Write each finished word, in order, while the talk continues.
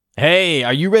Hey,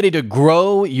 are you ready to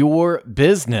grow your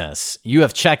business? You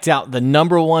have checked out the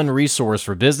number one resource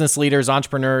for business leaders,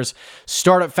 entrepreneurs,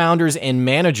 startup founders, and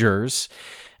managers.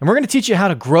 And we're going to teach you how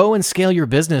to grow and scale your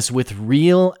business with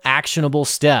real actionable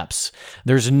steps.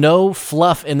 There's no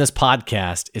fluff in this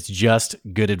podcast. It's just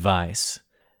good advice.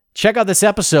 Check out this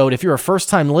episode. If you're a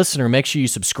first-time listener, make sure you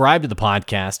subscribe to the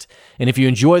podcast. And if you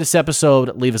enjoy this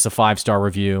episode, leave us a 5-star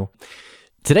review.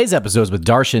 Today's episode is with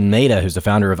Darshan Mehta, who's the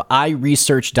founder of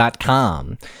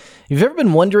iResearch.com. If you've ever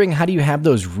been wondering how do you have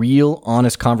those real,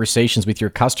 honest conversations with your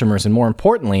customers, and more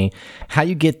importantly, how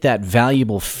you get that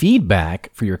valuable feedback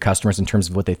for your customers in terms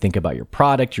of what they think about your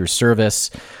product, your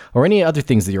service, or any other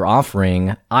things that you're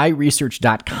offering,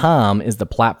 iResearch.com is the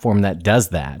platform that does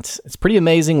that. It's pretty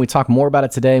amazing. We talk more about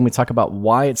it today, and we talk about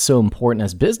why it's so important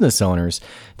as business owners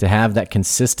to have that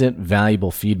consistent,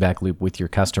 valuable feedback loop with your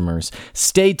customers.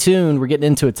 Stay tuned. We're getting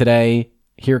into it today.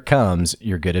 Here comes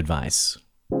your good advice.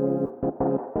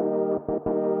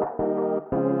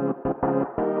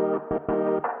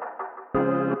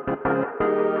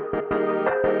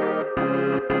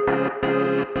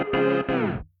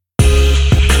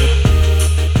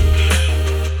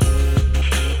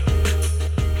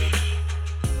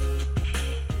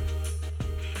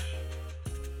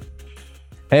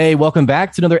 Hey, welcome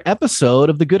back to another episode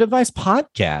of the Good Advice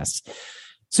Podcast.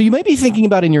 So you may be thinking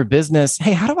about in your business,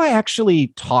 hey, how do I actually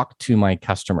talk to my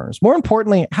customers? More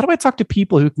importantly, how do I talk to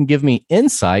people who can give me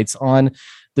insights on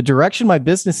the direction my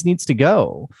business needs to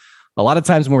go? A lot of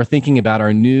times when we're thinking about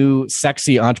our new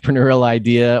sexy entrepreneurial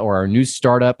idea or our new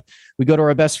startup, we go to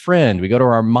our best friend, we go to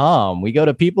our mom, we go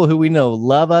to people who we know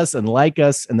love us and like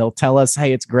us, and they'll tell us,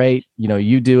 hey, it's great.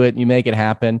 You do it, you make it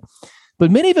happen. But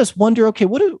many of us wonder, okay,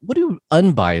 what do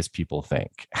unbiased people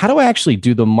think? How do I actually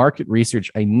do the market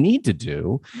research I need to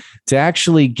do to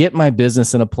actually get my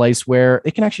business in a place where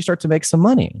it can actually start to make some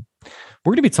money?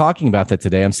 We're going to be talking about that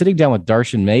today. I'm sitting down with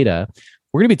Darshan Mehta.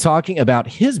 We're going to be talking about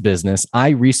his business,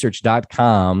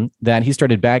 iResearch.com, that he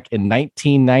started back in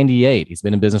 1998. He's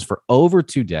been in business for over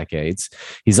 2 decades.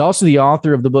 He's also the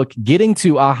author of the book, Getting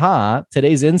to Aha,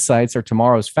 Today's Insights Are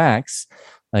Tomorrow's Facts.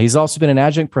 He's also been an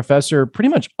adjunct professor pretty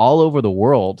much all over the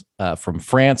world, from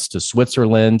France to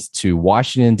Switzerland to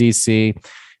Washington, D.C. And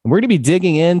we're going to be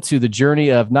digging into the journey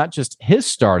of not just his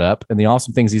startup and the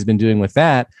awesome things he's been doing with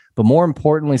that, but more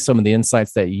importantly, some of the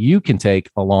insights that you can take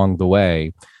along the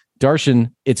way.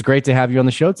 Darshan, it's great to have you on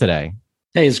the show today.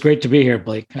 Hey, it's great to be here,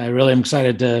 Blake. I really am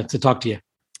excited to talk to you.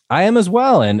 I am as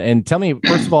well. And tell me,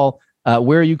 first of all,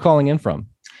 where are you calling in from?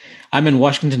 I'm in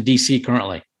Washington, D.C.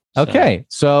 currently. Okay.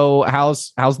 So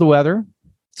how's the weather?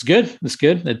 It's good.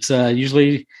 It's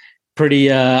usually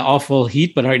pretty awful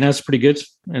heat, but right now it's pretty good.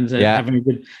 And having a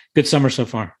good summer so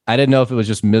far. I didn't know if it was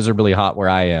just miserably hot where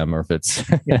I am or if it's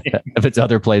if it's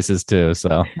other places too.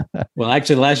 So well,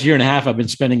 actually the last year and a half I've been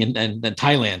spending in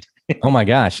Thailand. Oh my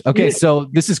gosh. Okay. So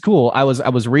this is cool. I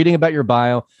was reading about your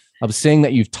bio. I was seeing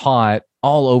that you've taught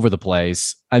all over the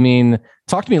place. I mean,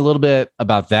 talk to me a little bit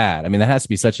about that. I mean, that has to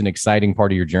be such an exciting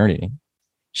part of your journey.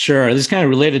 Sure. This kind of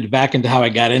related back into how I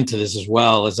got into this as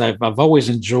well, as I've always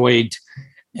enjoyed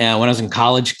when I was in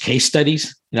college, case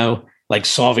studies, like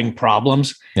solving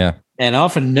problems. Yeah. And I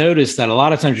often notice that a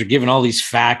lot of times you're given all these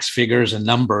facts, figures, and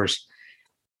numbers,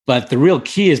 but the real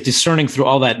key is discerning through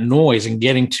all that noise and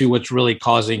getting to what's really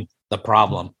causing the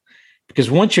problem. Because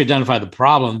once you identify the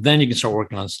problem, then you can start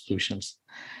working on solutions.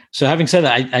 So having said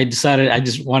that, I decided I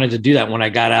just wanted to do that when I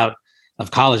got out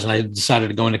of college, and I decided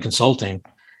to go into consulting.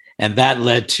 And that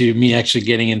led to me actually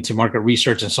getting into market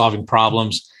research and solving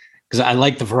problems, because I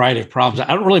like the variety of problems.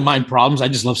 I don't really mind problems. I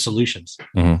just love solutions.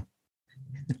 Mm-hmm.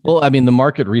 Well, I mean, the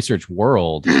market research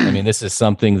world, I mean, this is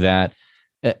something that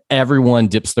everyone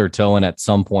dips their toe in at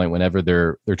some point whenever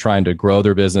they're trying to grow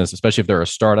their business, especially if they're a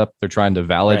startup, they're trying to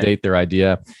validate their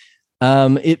idea.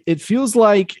 It feels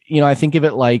like, I think of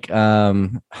it like,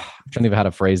 I'm trying to think of how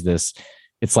to phrase this.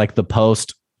 It's like the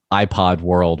post iPod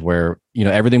world where,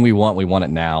 everything we want it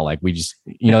now. Like we just,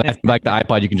 like the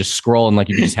iPod, you can just scroll and like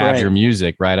you can just have your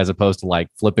music, right? As opposed to like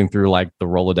flipping through like the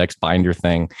Rolodex binder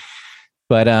thing.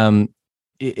 But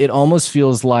it almost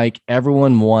feels like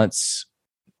everyone wants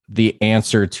the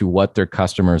answer to what their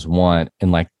customers want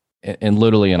and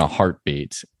literally in a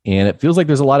heartbeat. And it feels like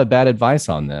there's a lot of bad advice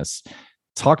on this.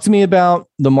 Talk to me about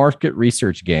the market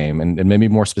research game and maybe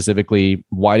more specifically,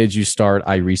 why did you start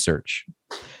iResearch?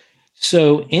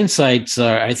 So insights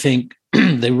are, I think,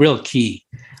 the real key.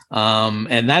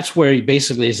 And that's where he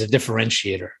basically is a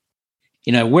differentiator.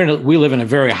 We live in a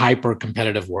very hyper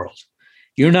competitive world.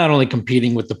 You're not only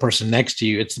competing with the person next to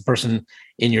you, it's the person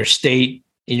in your state,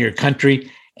 in your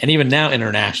country, and even now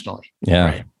internationally. Yeah.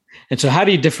 Right? And so how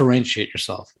do you differentiate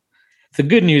yourself? The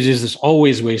good news is there's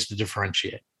always ways to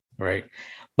differentiate, right?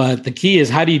 But the key is,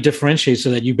 how do you differentiate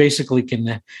so that you basically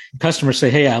can customers say,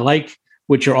 hey, I like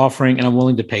what you're offering and I'm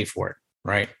willing to pay for it,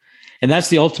 right? And that's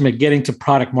the ultimate getting to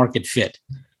product market fit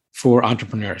for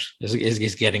entrepreneurs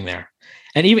is getting there.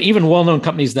 And even well-known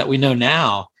companies that we know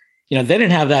now, they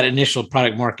didn't have that initial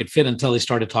product market fit until they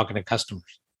started talking to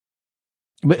customers.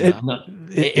 But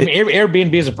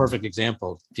Airbnb is a perfect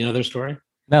example. Do you know their story?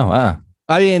 No.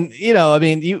 We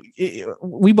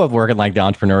both work in like the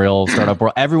entrepreneurial startup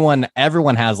world.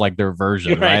 Everyone has like their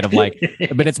version, right? Of like,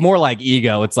 but it's more like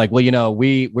ego. It's like, well,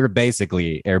 we're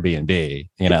basically Airbnb,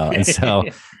 and so,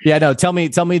 yeah, no, tell me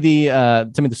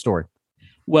the story.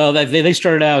 Well, they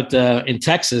started out in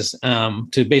Texas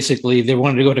to basically, they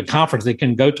wanted to go to a conference they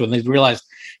couldn't go to, and they realized,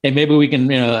 hey, maybe we can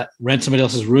rent somebody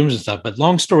else's rooms and stuff. But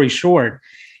long story short,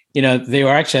 they were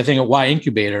actually, I think, at Y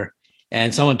Incubator.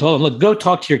 And someone told them, look, go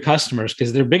talk to your customers,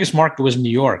 because their biggest market was New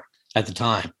York at the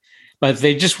time. But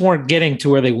they just weren't getting to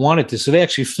where they wanted to. So they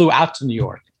actually flew out to New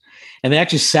York. And they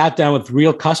actually sat down with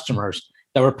real customers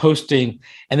that were posting.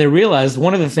 And they realized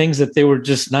one of the things that they were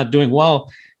just not doing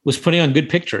well was putting on good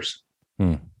pictures.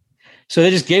 So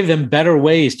they just gave them better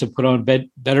ways to put on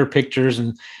better pictures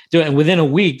and do it. And within a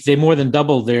week, they more than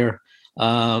doubled their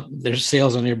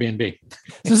sales on Airbnb.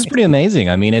 This is pretty amazing.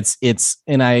 I mean,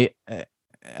 and I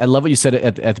love what you said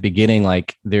at the beginning.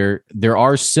 Like there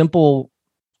are simple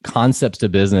concepts to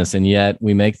business, and yet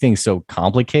we make things so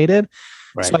complicated.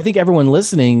 Right. So I think everyone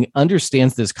listening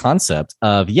understands this concept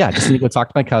of, just need to go talk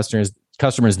to my customers.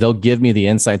 They'll give me the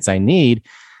insights I need.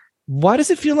 Why does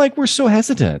it feel like we're so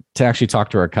hesitant to actually talk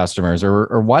to our customers,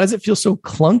 or why does it feel so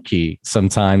clunky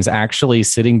sometimes actually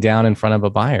sitting down in front of a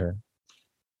buyer?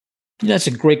 That's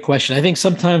a great question. I think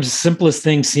sometimes the simplest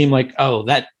things seem like,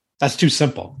 that's too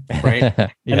simple, right?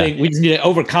 I think we just need to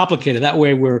overcomplicate it. That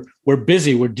way we're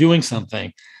busy, we're doing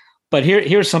something. But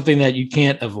here's something that you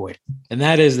can't avoid. And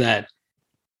that is that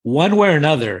one way or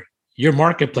another, your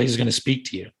marketplace is going to speak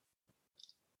to you.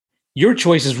 Your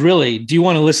choice is really, do you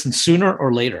want to listen sooner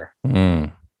or later?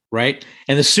 Right?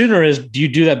 And the sooner is, do you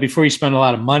do that before you spend a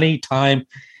lot of money, time,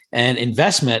 and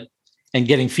investment and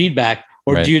getting feedback?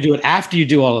 Or do you do it after you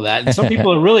do all of that? And some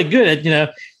people are really good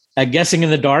at guessing in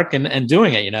the dark and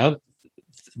doing it,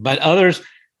 but others,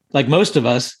 like most of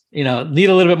us, need a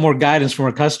little bit more guidance from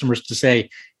our customers to say,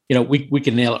 we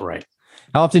can nail it right.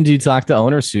 How often do you talk to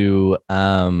owners who,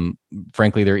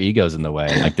 frankly, their ego's in the way?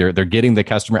 Like they're getting the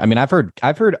customer. I mean, I've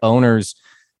heard owners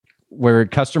where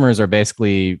customers are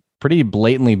basically pretty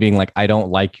blatantly being like, I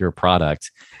don't like your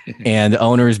product. And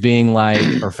owners being like,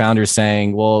 or founders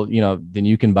saying, well, then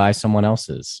you can buy someone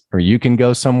else's, or you can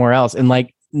go somewhere else. And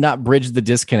like, not bridge the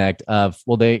disconnect of,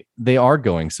 well, they are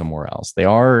going somewhere else. They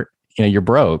are, you're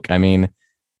broke. I mean,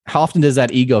 how often does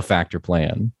that ego factor play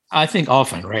in? I think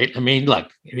often, right? I mean,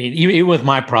 look, even with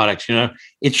my products,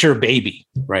 it's your baby,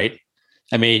 right?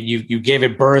 I mean, you gave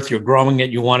it birth, you're growing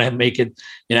it, you want to make it,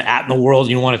 out in the world,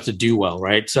 you want it to do well,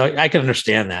 right? So I can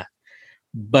understand that.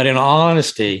 But in all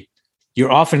honesty,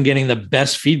 you're often getting the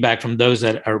best feedback from those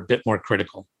that are a bit more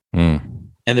critical.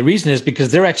 And the reason is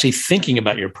because they're actually thinking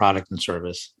about your product and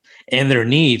service and their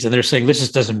needs. And they're saying, this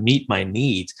just doesn't meet my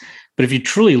needs. But if you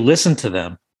truly listen to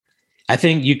them, I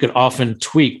think you could often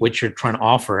tweak what you're trying to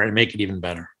offer and make it even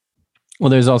better. Well,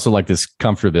 there's also like this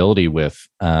comfortability with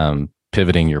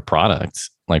pivoting your product,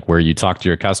 like where you talk to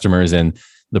your customers and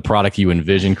the product you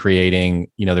envision creating,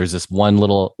 there's this one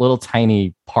little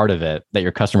tiny part of it that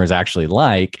your customers actually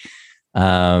like.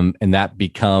 And that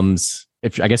becomes,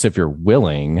 if you're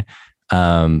willing,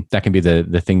 that can be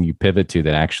the thing you pivot to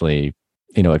that actually,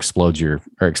 explodes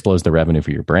the revenue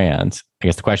for your brand. I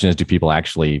guess the question is,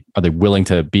 are they willing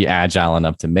to be agile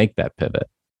enough to make that pivot?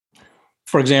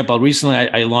 For example, recently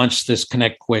I launched this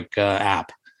Connect Quick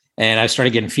app, and I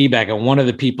started getting feedback. And one of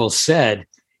the people said,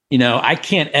 I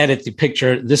can't edit the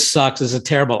picture. This sucks. It's a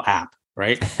terrible app.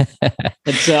 Right.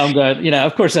 And so I'm going,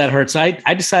 of course that hurts. I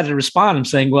decided to respond. I'm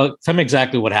saying, well, tell me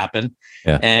exactly what happened.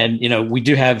 Yeah. And, we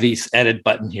do have this edit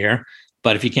button here,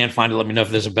 but if you can't find it, let me know if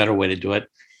there's a better way to do it.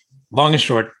 Long and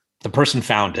short, the person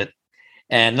found it.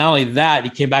 And not only that, he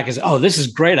came back and said, oh, this is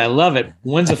great. I love it.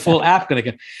 When's the full app going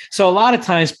to go? So a lot of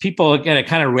times people, again, are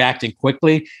kind of reacting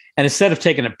quickly. And instead of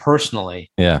taking it personally,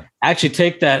 actually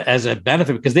take that as a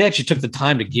benefit, because they actually took the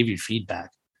time to give you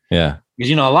feedback. Yeah.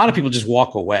 Because, a lot of people just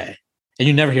walk away and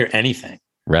you never hear anything.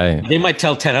 Right. They might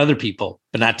tell 10 other people,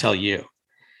 but not tell you.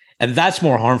 And that's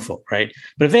more harmful, right?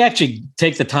 But if they actually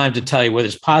take the time to tell you whether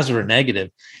it's positive or negative,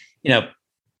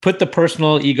 put the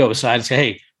personal ego aside and say,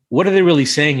 hey, what are they really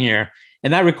saying here?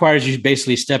 And that requires you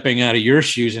basically stepping out of your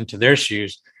shoes into their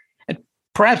shoes. And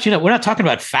perhaps, we're not talking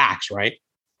about facts, right?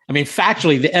 I mean,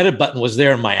 factually, the edit button was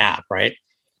there in my app, right?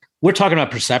 We're talking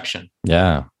about perception.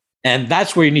 Yeah. And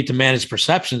that's where you need to manage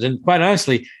perceptions. And quite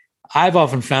honestly, I've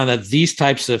often found that these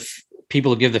types of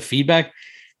people who give the feedback,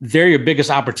 they're your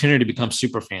biggest opportunity to become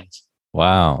super fans.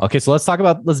 Wow. Okay. So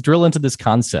let's drill into this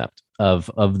concept of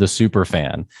the super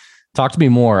fan. Talk to me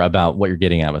more about what you're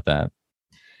getting at with that.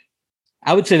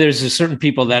 I would say there's a certain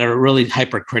people that are really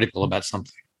hypercritical about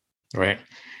something, right?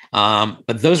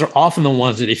 But those are often the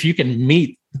ones that if you can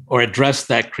meet or address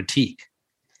that critique,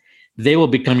 they will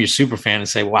become your super fan and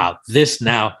say, wow, this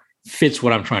now fits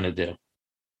what I'm trying to do.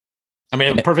 I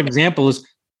mean, a perfect example is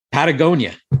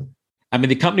Patagonia. I mean,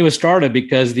 the company was started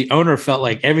because the owner felt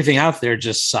like everything out there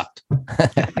just sucked.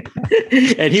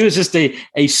 And he was just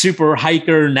a super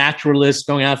hiker, naturalist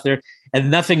going out there, and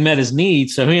nothing met his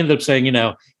needs. So he ended up saying,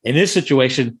 in this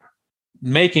situation,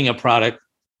 making a product.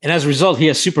 And as a result, he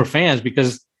has super fans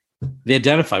because they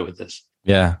identify with this.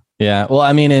 Yeah. Yeah. Well,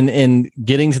 I mean, in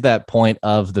getting to that point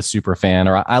of the super fan,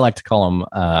 or I like to call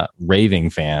them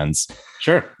raving fans.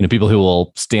 Sure. People who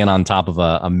will stand on top of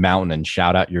a mountain and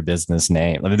shout out your business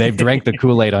name. I mean, they've drank the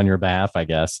Kool-Aid on your behalf, I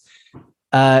guess.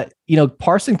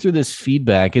 Parsing through this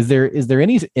feedback, is there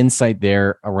any insight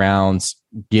there around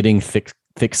getting thick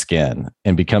skin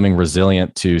and becoming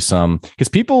resilient to some? Because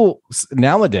people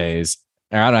nowadays,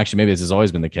 I don't actually, maybe this has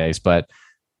always been the case, but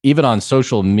even on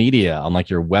social media, on like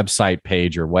your website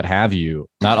page or what have you,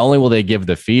 not only will they give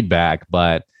the feedback,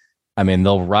 but I mean,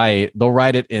 they'll write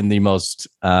it in the most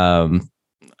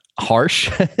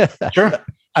harsh. Sure.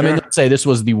 I mean, let's say this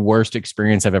was the worst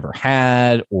experience I've ever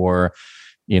had, or,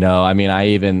 I mean,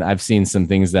 I've seen some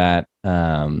things that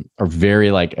are very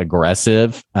like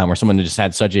aggressive, where someone just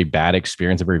had such a bad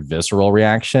experience, a very visceral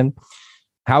reaction.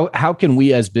 How can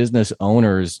we as business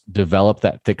owners develop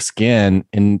that thick skin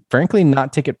and frankly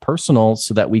not take it personal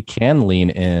so that we can lean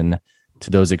in to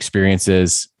those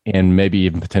experiences and maybe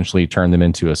even potentially turn them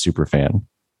into a super fan?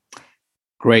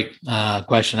 Great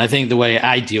question. I think the way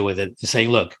I deal with it is saying,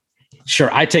 look,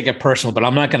 sure, I take it personal, but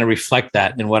I'm not going to reflect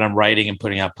that in what I'm writing and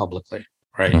putting out publicly,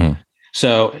 right? Mm-hmm.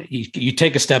 So you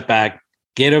take a step back,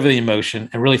 get over the emotion,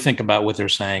 and really think about what they're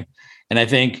saying. And I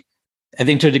think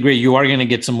to a degree, you are going to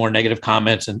get some more negative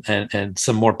comments and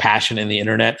some more passion in the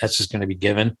internet. That's just going to be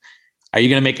given. Are you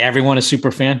going to make everyone a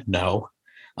super fan? No.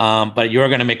 But you're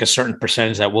going to make a certain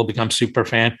percentage that will become super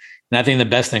fan. And I think the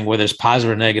best thing, whether it's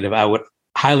positive or negative, I would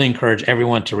highly encourage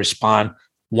everyone to respond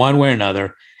one way or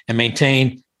another and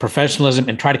maintain professionalism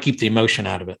and try to keep the emotion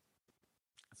out of it.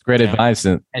 That's great advice.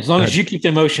 As long as you keep the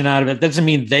emotion out of it, doesn't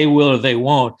mean they will or they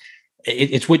won't.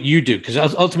 It's what you do, because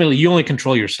ultimately you only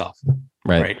control yourself.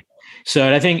 Right.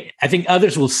 So I think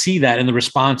others will see that in the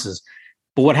responses.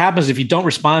 But what happens if you don't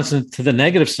respond to the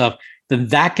negative stuff, then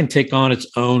that can take on its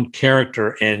own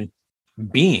character and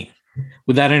being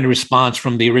without any response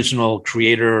from the original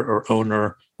creator or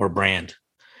owner or brand.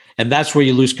 And that's where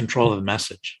you lose control of the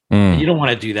message. And you don't want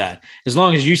to do that. As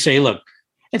long as you say, look,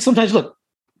 and sometimes, look,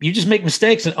 you just make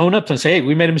mistakes and own up and say, hey,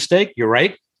 we made a mistake. You're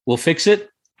right. We'll fix it.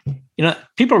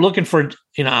 People are looking for,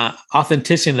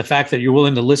 authenticity in the fact that you're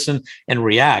willing to listen and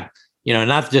react,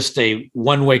 not just a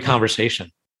one-way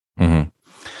conversation. Mm-hmm.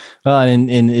 Well,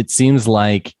 and it seems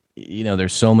like,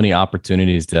 there's so many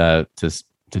opportunities to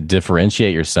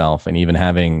differentiate yourself, and even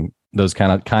having those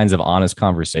kinds of honest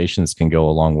conversations can go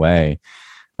a long way.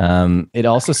 It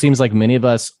also seems like many of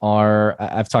us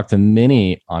I've talked to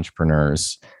many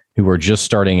entrepreneurs who are just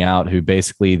starting out, who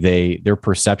basically their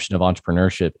perception of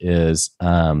entrepreneurship is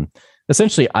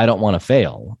essentially, I don't want to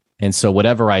fail. And so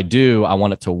whatever I do, I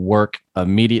want it to work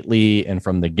immediately and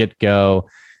from the get-go.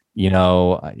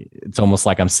 It's almost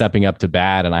like I'm stepping up to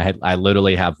bat, and I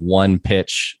literally have one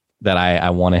pitch that I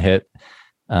want to hit.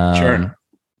 Sure.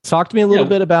 Talk to me a little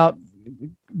bit about,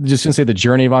 just gonna say, the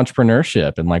journey of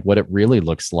entrepreneurship and like what it really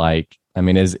looks like. I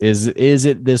mean, is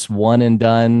it this one and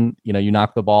done? You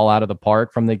knock the ball out of the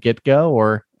park from the get go,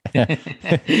 or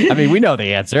I mean, we know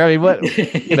the answer. I mean, what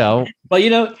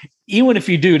Well, even if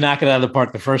you do knock it out of the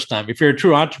park the first time, if you're a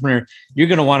true entrepreneur, you're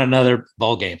going to want another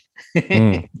ball game.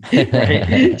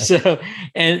 Right? So,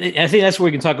 and I think that's where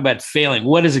we can talk about failing.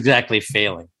 What is exactly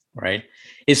failing? Right?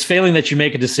 Is failing that you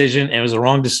make a decision and it was a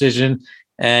wrong decision,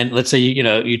 and let's say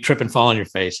you trip and fall on your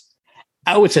face?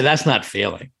 I would say that's not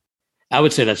failing. I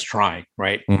would say that's trying,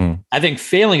 right? Mm-hmm. I think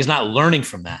failing is not learning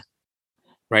from that,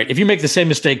 right? If you make the same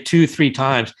mistake 2-3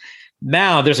 times,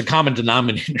 now there's a common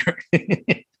denominator.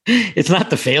 It's not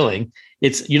the failing.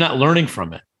 It's you're not learning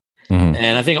from it. Mm-hmm.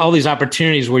 And I think all these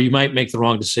opportunities where you might make the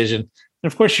wrong decision,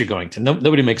 and of course you're going to,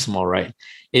 nobody makes them all right.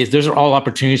 Those are all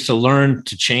opportunities to learn,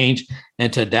 to change,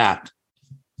 and to adapt.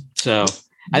 So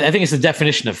I think it's the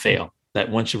definition of fail that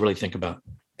one should really think about.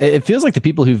 it feels like the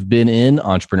people who've been in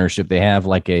entrepreneurship, they have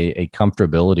like a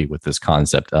comfortability with this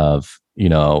concept of,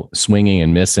 swinging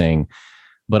and missing.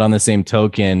 But on the same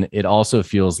token, it also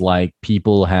feels like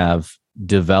people have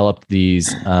developed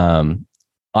these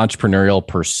entrepreneurial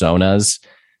personas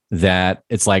that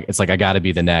it's like I got to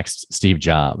be the next Steve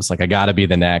Jobs, like I got to be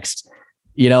the next,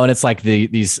 and it's like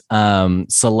these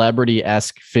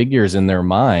celebrity-esque figures in their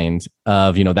mind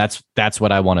of, that's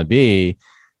what I want to be.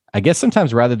 I guess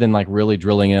sometimes rather than like really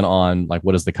drilling in on like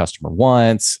what does the customer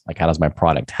wants, like how does my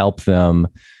product help them?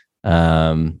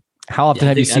 How often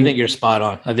have you seen? I think you're spot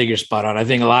on. I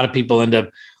think a lot of people end up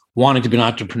wanting to be an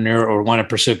entrepreneur or want to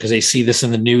pursue it because they see this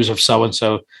in the news of so and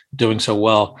so doing so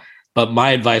well. But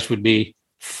my advice would be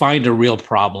find a real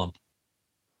problem,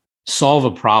 solve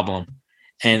a problem,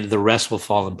 and the rest will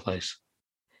fall in place.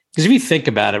 Because if you think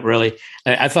about it, really,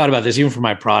 I thought about this even for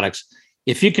my products.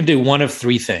 If you can do one of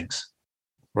three things,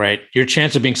 right, your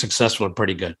chance of being successful are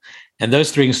pretty good. And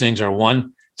those three things are: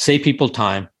 one, save people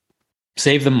time,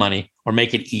 save them money, or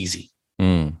make it easy.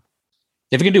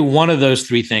 If you can do one of those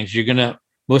three things, you're going to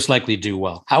most likely do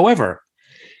well. However,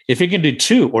 if you can do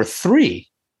two or three,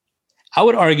 I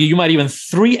would argue you might even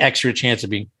 3x your chance of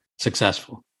being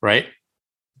successful, right?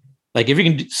 Like if you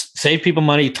can save people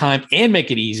money, time, and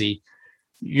make it easy,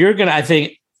 you're going to, I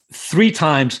think, 3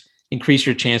 times increase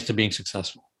your chance to being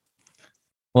successful.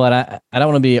 Well, I don't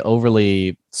want to be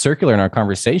overly circular in our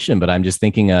conversation, but I'm just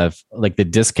thinking of like the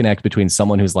disconnect between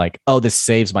someone who's like, oh, this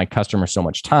saves my customer so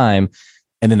much time.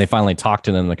 And then they finally talk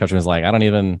to them. And the customer's like, that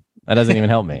doesn't even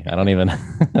help me. I don't even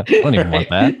want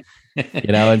that.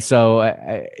 And so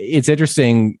it's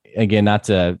interesting, again, not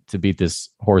to beat this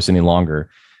horse any longer.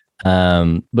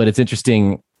 But it's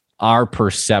interesting, our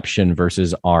perception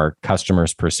versus our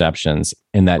customers' perceptions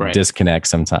in that disconnect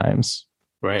sometimes.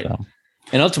 Right. So.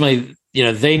 And ultimately,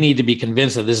 they need to be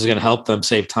convinced that this is going to help them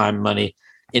save time, money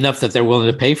enough that they're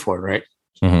willing to pay for it. Right.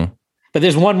 Mm-hmm. But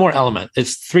there's one more element.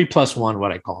 It's 3 + 1,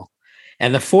 what I call.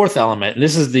 And the fourth element, and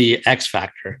this is the X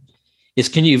factor, is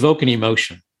can you evoke an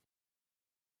emotion?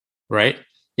 Right.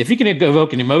 If you can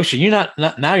evoke an emotion, you're not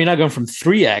going from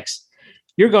 3x,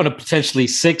 you're going to potentially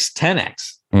 6,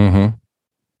 10x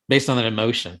based on that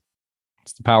emotion.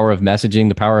 It's the power of messaging,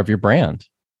 the power of your brand.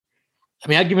 I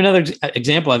mean, I'll give you another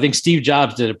example. I think Steve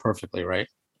Jobs did it perfectly, right?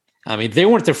 I mean, they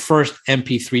weren't the first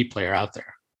MP3 player out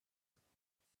there.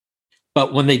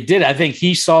 But when they did, I think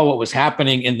he saw what was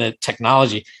happening in the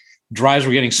technology. Drives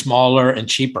were getting smaller and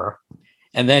cheaper.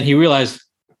 And then he realized,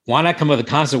 why not come up with a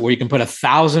concept where you can put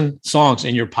 1,000 songs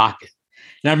in your pocket?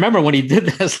 And I remember when he did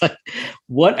that, it's like,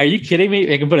 what? Are you kidding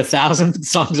me? I can put 1,000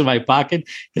 songs in my pocket?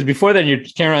 Because before then, you're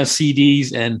carrying around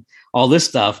CDs and all this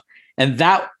stuff. And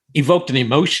that evoked an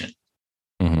emotion,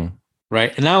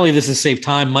 right? And not only does this save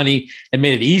time, money, and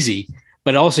made it easy,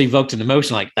 but it also evoked an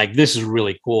emotion like this is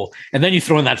really cool. And then you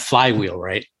throw in that flywheel,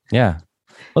 right? Yeah.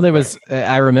 Well, there was,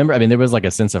 I remember, there was like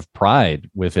a sense of pride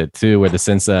with it too, where the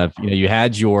sense of, you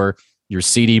had your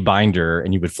CD binder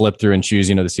and you would flip through and choose,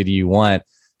 the CD you want.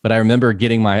 But I remember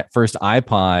getting my first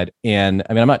iPod and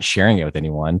I'm not sharing it with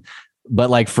anyone, but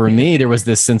like for me, there was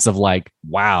this sense of like,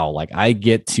 wow, like I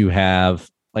get to have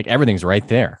like, everything's right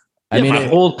there. My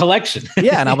whole collection.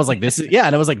 And I was like, this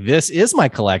is my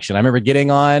collection. I remember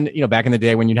getting on, back in the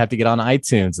day when you'd have to get on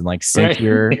iTunes and like sync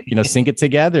sync it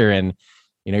together. And,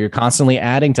 you're constantly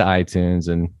adding to iTunes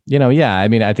and,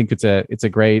 I think it's a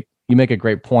great, you make a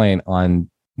great point on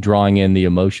drawing in the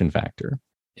emotion factor.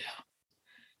 Yeah.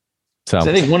 So I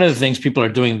think one of the things people are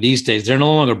doing these days, they're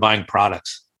no longer buying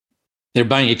products. They're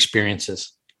buying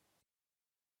experiences.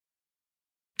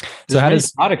 There's how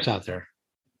does products out there?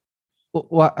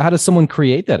 Well, how does someone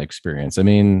create that experience? Are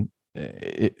we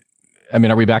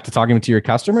back to talking to your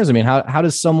customers? How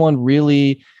does someone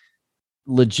really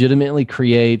legitimately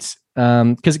create?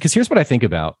 Because here's what I think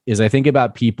about is I think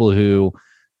about people who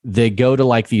they go to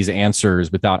like these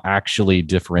answers without actually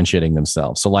differentiating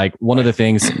themselves. So like one of the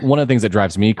things that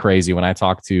drives me crazy when I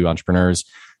talk to entrepreneurs,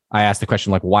 I ask the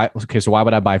question like, why? Okay, so why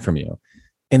would I buy from you?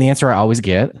 And the answer I always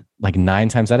get, like 9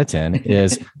 times out of 10,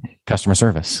 is customer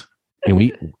service. And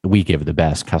we give the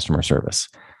best customer service.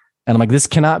 And I'm like, this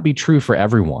cannot be true for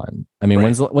everyone.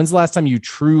 When's the last time you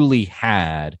truly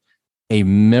had a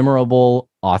memorable,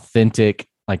 authentic,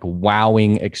 like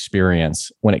wowing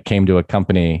experience when it came to a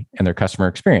company and their customer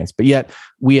experience? But yet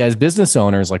we as business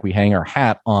owners, like we hang our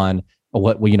hat on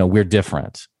we're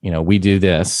different. We do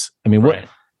this.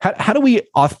 How do we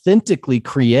authentically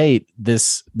create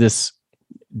this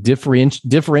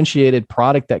differentiated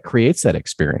product that creates that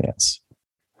experience?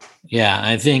 Yeah,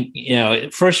 I think,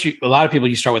 first, a lot of people,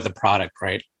 you start with the product,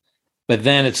 right? But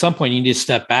then at some point you need to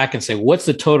step back and say, what's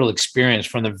the total experience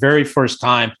from the very first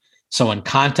time someone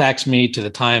contacts me to the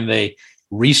time they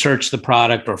research the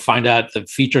product or find out the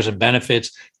features and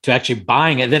benefits to actually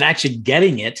buying it, then actually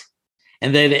getting it,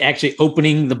 and then actually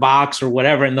opening the box or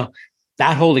whatever, and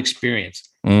that whole experience.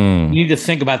 You need to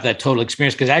think about that total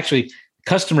experience, because actually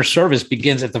customer service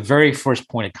begins at the very first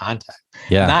point of contact,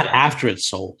 not after it's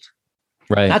sold.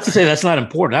 Right. Not to say that's not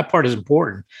important. That part is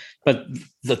important, but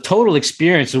the total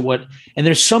experience of and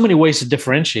there's so many ways to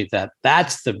differentiate that.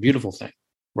 That's the beautiful thing,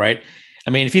 right? I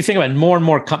mean, if you think about it, more and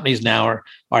more companies now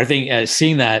are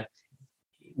seeing that.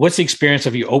 What's the experience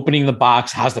of you opening the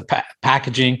box? How's the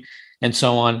packaging and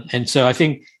so on? And so I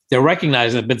think they're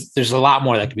recognizing it, but there's a lot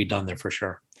more that can be done there for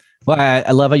sure. Well,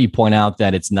 I love how you point out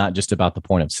that it's not just about the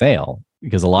point of sale,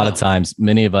 because a lot of times,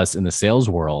 many of us in the sales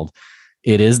world,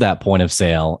 it is that point of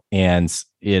sale. And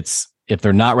if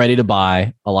they're not ready to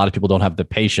buy, a lot of people don't have the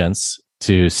patience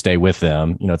to stay with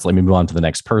them. It's let me move on to the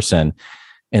next person.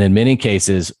 And in many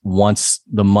cases, once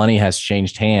the money has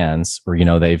changed hands, or,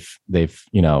 they've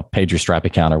paid your Stripe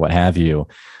account or what have you,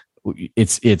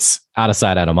 it's out of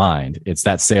sight, out of mind. It's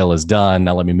that sale is done.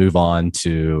 Now let me move on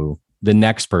to the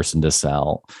next person to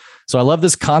sell. So I love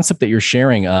this concept that you're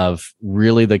sharing of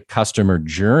really the customer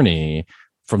journey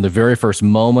from the very first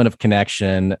moment of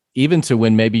connection, even to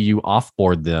when maybe you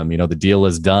offboard them, the deal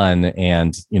is done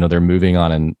and, they're moving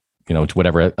on and, to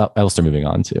whatever else they're moving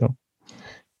on to.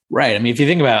 Right. I mean, if you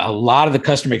think about it, a lot of the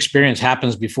customer experience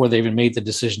happens before they even made the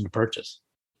decision to purchase,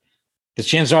 because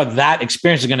chances are that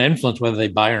experience is going to influence whether they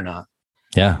buy or not.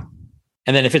 Yeah.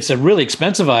 And then if it's a really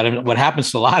expensive item, what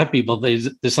happens to a lot of people, there's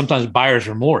sometimes buyer's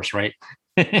remorse, right?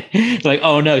 Like,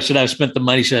 oh no, should I have spent the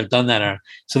money? Should I have done that?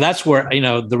 So that's where,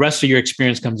 the rest of your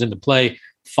experience comes into play.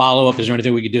 Follow up. Is there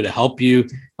anything we could do to help you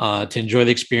to enjoy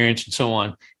the experience and so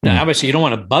on? Now, obviously you don't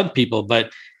want to bug people,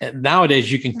 but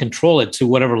nowadays you can control it to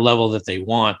whatever level that they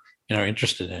want and are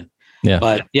interested in. Yeah.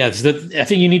 But I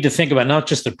think you need to think about not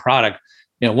just the product.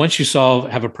 Once you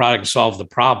have a product, solve the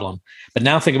problem, but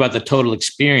now think about the total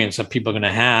experience that people are going to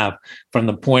have from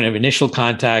the point of initial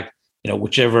contact,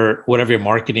 whatever your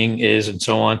marketing is and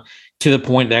so on, to the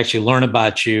point to actually learn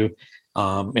about you,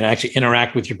 and actually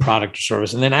interact with your product or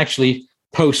service, and then actually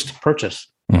post-purchase.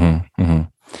 Mm-hmm, mm-hmm.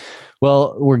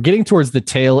 Well, we're getting towards the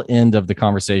tail end of the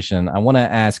conversation. I want to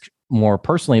ask more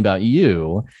personally about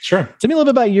you. Sure. Tell me a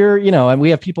little bit about and we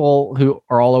have people who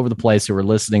are all over the place who are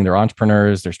listening. They're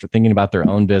entrepreneurs. They're thinking about their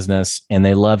own business, and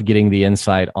they love getting the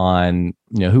insight on,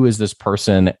 who is this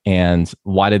person and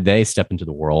why did they step into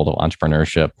the world of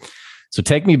entrepreneurship? So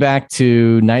take me back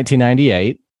to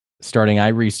 1998, starting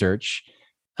iResearch.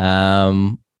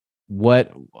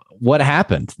 What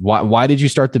happened? Why did you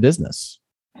start the business?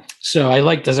 So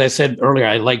as I said earlier,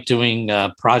 I like doing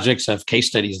projects of case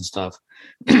studies and stuff.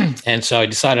 And so I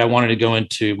decided I wanted to go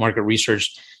into market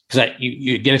research, because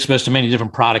you get exposed to many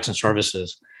different products and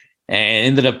services,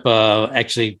 and ended up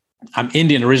actually, I'm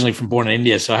Indian originally, born in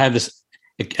India. So I've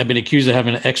been accused of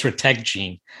having an extra tech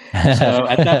gene. So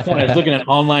at that point, I was looking at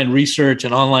online research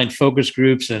and online focus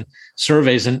groups and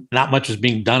surveys, and not much was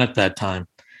being done at that time.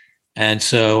 And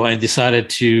so I decided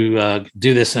to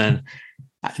do this. And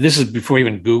this is before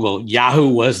even Google. Yahoo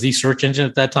was the search engine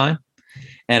at that time.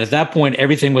 And at that point,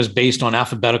 everything was based on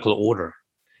alphabetical order.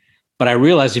 But I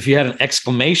realized if you had an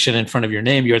exclamation in front of your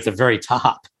name, you're at the very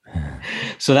top.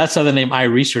 So that's how the name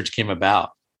iResearch came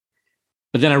about.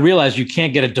 But then I realized you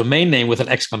can't get a domain name with an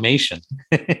exclamation.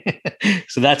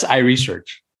 So that's iResearch.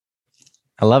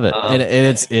 I love it. And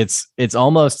it's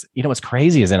almost, what's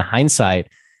crazy is in hindsight,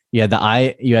 you had the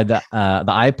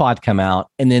iPod come out,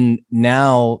 and then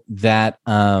now that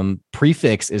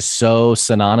prefix is so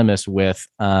synonymous with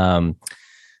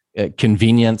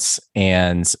convenience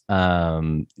and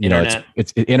internet.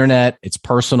 It's internet, it's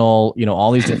personal,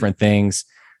 all these different things.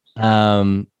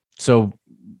 So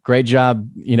great job,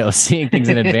 seeing things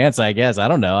in advance, I guess. I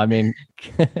don't know. I mean,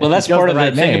 well, that's part of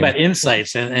the thing about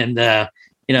insights, and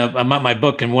my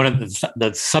book, and one of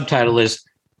the subtitle is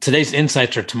Today's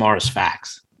Insights Are Tomorrow's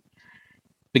Facts.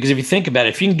 Because if you think about it,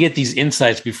 if you can get these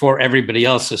insights before everybody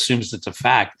else assumes it's a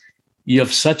fact, you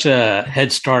have such a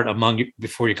head start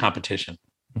before your competition.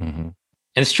 Mm-hmm. And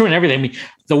it's true in everything. I mean,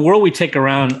 the world we take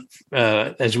around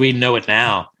as we know it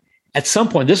now, at some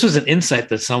point, this was an insight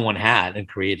that someone had and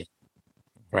created,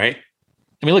 right?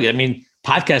 I mean,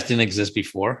 podcasts didn't exist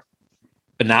before,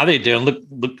 but now they do. And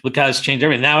look how it's changed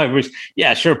everything. Now everybody's,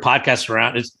 sure, podcasts are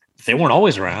around. They weren't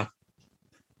always around.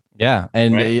 Yeah.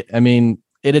 And right? I mean,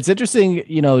 it's interesting,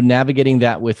 navigating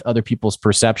that with other people's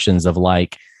perceptions of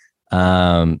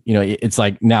it's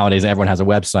like nowadays everyone has a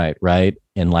website, right?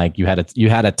 And like you had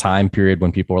a time period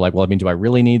when people were like, well, I mean, do I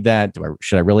really need that?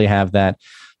 Should I really have that?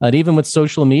 And even with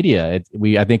social media,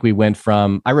 I think we went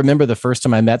from, I remember the first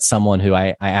time I met someone who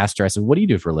I asked her, I said, what do you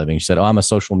do for a living? She said, oh, I'm a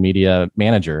social media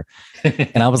manager.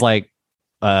 And I was like,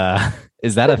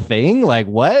 is that a thing? Like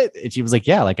what? And she was like,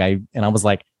 yeah, and I was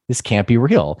like, this can't be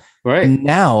real. Right. And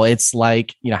now it's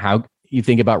like, how you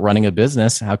think about running a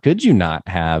business, how could you not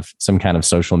have some kind of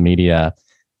social media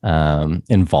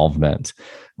involvement?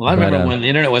 Well, I remember when the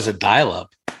internet was a dial-up,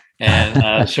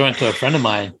 and she went to a friend of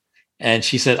mine, and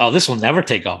she said, "Oh, this will never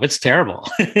take off. It's terrible."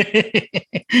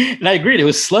 And I agreed. It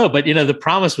was slow, but the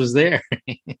promise was there.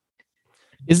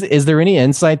 Is there any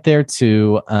insight there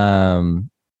to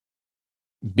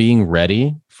being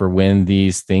ready for when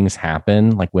these things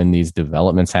happen, like when these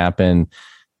developments happen?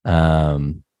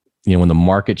 When the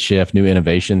market shift, new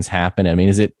innovations happen. I mean,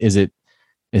 is it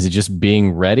just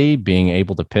being ready, being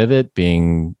able to pivot,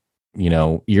 being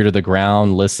ear to the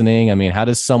ground, listening? I mean, how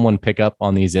does someone pick up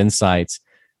on these insights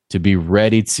to be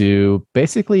ready to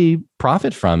basically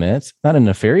profit from it, not in a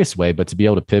nefarious way, but to be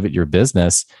able to pivot your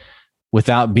business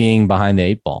without being behind the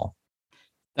 8 ball?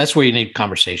 That's where you need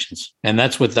conversations. And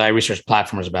that's what the iResearch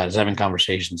platform is about, is having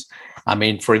conversations. I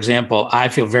mean, for example, I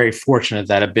feel very fortunate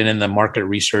that I've been in the market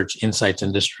research insights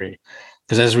industry,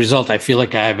 because as a result, I feel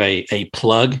like I have a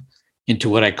plug into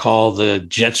what I call the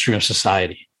jet stream of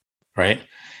society, right?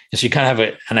 And so you kind of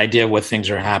have an idea of what things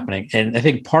are happening. And I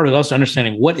think part of also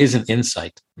understanding what is an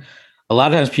insight. A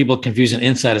lot of times people confuse an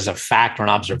insight as a fact or an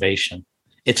observation.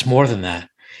 It's more than that.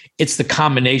 It's the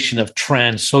combination of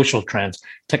trends, social trends,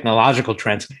 technological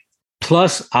trends,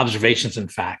 plus observations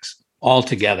and facts all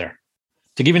together.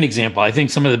 To give you an example, I think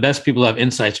some of the best people who have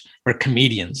insights are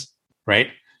comedians, right?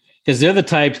 Because they're the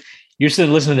types, you're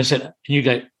sitting listening to this and you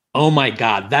go, oh my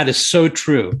God, that is so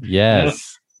true.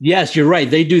 Yes. Yes, you're right.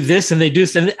 They do this and they do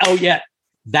this. And oh yeah,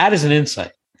 that is an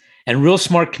insight. And real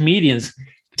smart comedians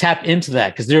tap into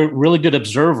that because they're really good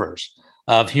observers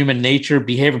of human nature,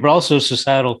 behavior, but also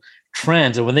societal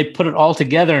trends. And when they put it all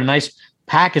together in a nice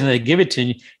package and they give it to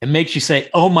you, it makes you say,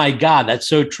 oh my God, that's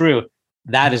so true.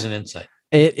 That is an insight.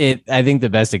 I think the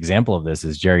best example of this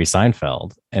is Jerry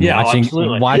Seinfeld, and watching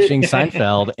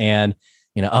Seinfeld and,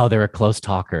 they're a close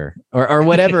talker or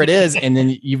whatever it is. And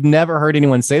then you've never heard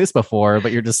anyone say this before,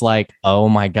 but you're just like, oh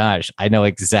my gosh, I know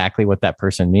exactly what that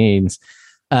person means.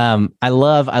 I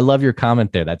love your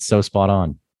comment there. That's so spot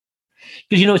on.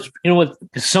 Because what,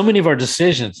 so many of our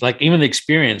decisions, like even the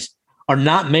experience, are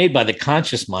not made by the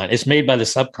conscious mind. It's made by the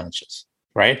subconscious,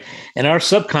 right? And our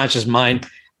subconscious mind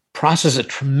processes a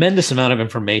tremendous amount of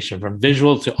information from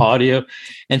visual to audio.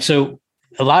 And so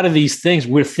a lot of these things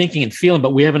we're thinking and feeling,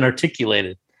 but we haven't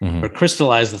articulated or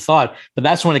crystallized the thought. But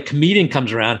that's when a comedian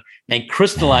comes around and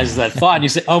crystallizes that thought. And you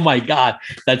say, oh my God,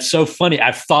 that's so funny.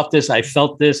 I've thought this, I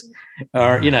felt this,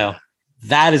 or,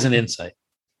 that is an insight.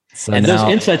 So and those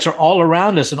insights are all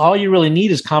around us. And all you really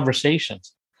need is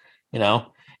conversations, And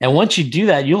once you do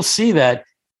that, you'll see that.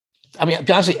 I mean,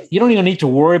 honestly, you don't even need to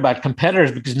worry about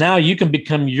competitors because now you can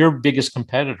become your biggest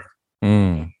competitor.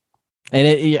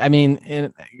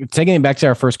 And taking it back to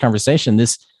our first conversation,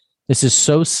 this is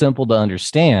so simple to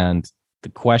understand. The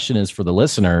question is for the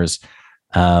listeners,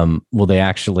 will they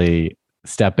actually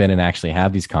step in and actually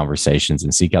have these conversations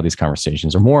and seek out these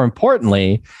conversations? Or more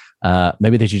importantly,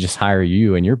 maybe they should just hire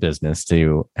you and your business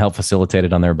to help facilitate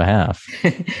it on their behalf.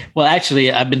 Well, actually,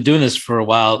 I've been doing this for a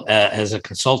while as a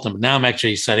consultant, but now I'm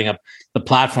actually setting up the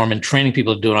platform and training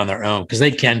people to do it on their own because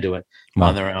they can do it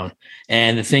on their own.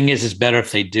 And the thing is, it's better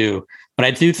if they do. But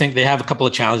I do think they have a couple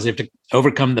of challenges. They have to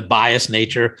overcome the bias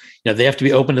nature. They have to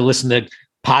be open to listen to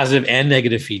positive and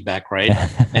negative feedback, right?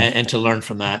 and to learn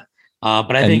from that.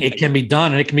 But I think it can be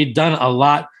done, and it can be done a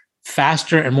lot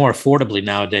faster and more affordably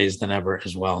nowadays than ever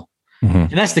as well.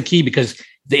 And that's the key because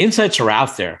the insights are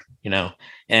out there,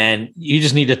 and you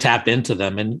just need to tap into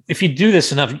them. And if you do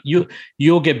this enough,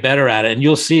 you'll get better at it, and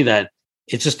you'll see that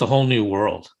it's just a whole new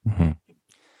world.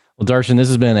 Well, Darshan, this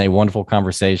has been a wonderful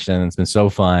conversation. It's been so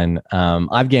fun.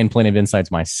 I've gained plenty of insights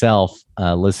myself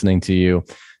listening to you.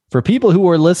 For people who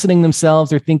are listening themselves,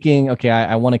 they're thinking, okay,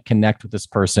 I want to connect with this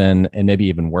person and maybe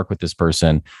even work with this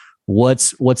person.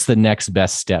 What's the next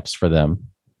best steps for them?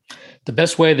 The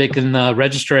best way, they can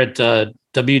register at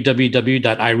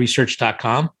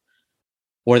www.iresearch.com,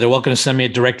 or they're welcome to send me a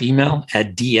direct email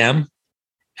at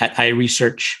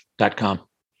dm@iresearch.com.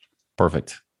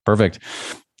 Perfect.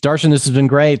 Darshan, this has been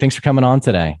great. Thanks for coming on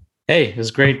today. Hey, it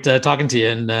was great talking to you,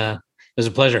 and it was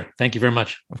a pleasure. Thank you very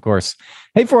much. Of course.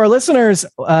 Hey, for our listeners,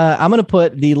 I'm going to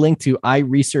put the link to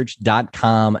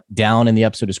iresearch.com down in the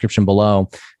episode description below.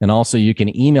 And also you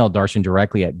can email Darshan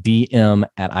directly at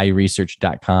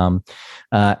dm@iresearch.com.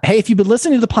 Hey, if you've been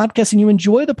listening to the podcast and you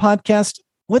enjoy the podcast,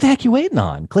 what the heck are you waiting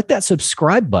on? Click that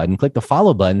subscribe button, click the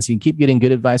follow button so you can keep getting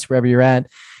good advice wherever you're at.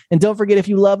 And don't forget, if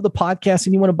you love the podcast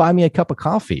and you want to buy me a cup of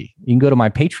coffee, you can go to my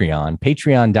Patreon,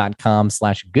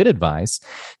 patreon.com/goodadvice.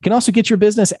 You can also get your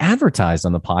business advertised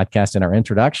on the podcast in our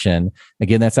introduction.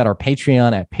 Again, that's at our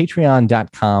Patreon at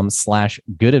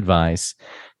patreon.com/goodadvice.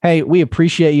 Hey, we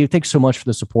appreciate you. Thanks so much for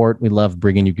the support. We love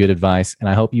bringing you good advice, and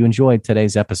I hope you enjoyed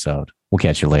today's episode. We'll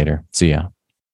catch you later. See ya.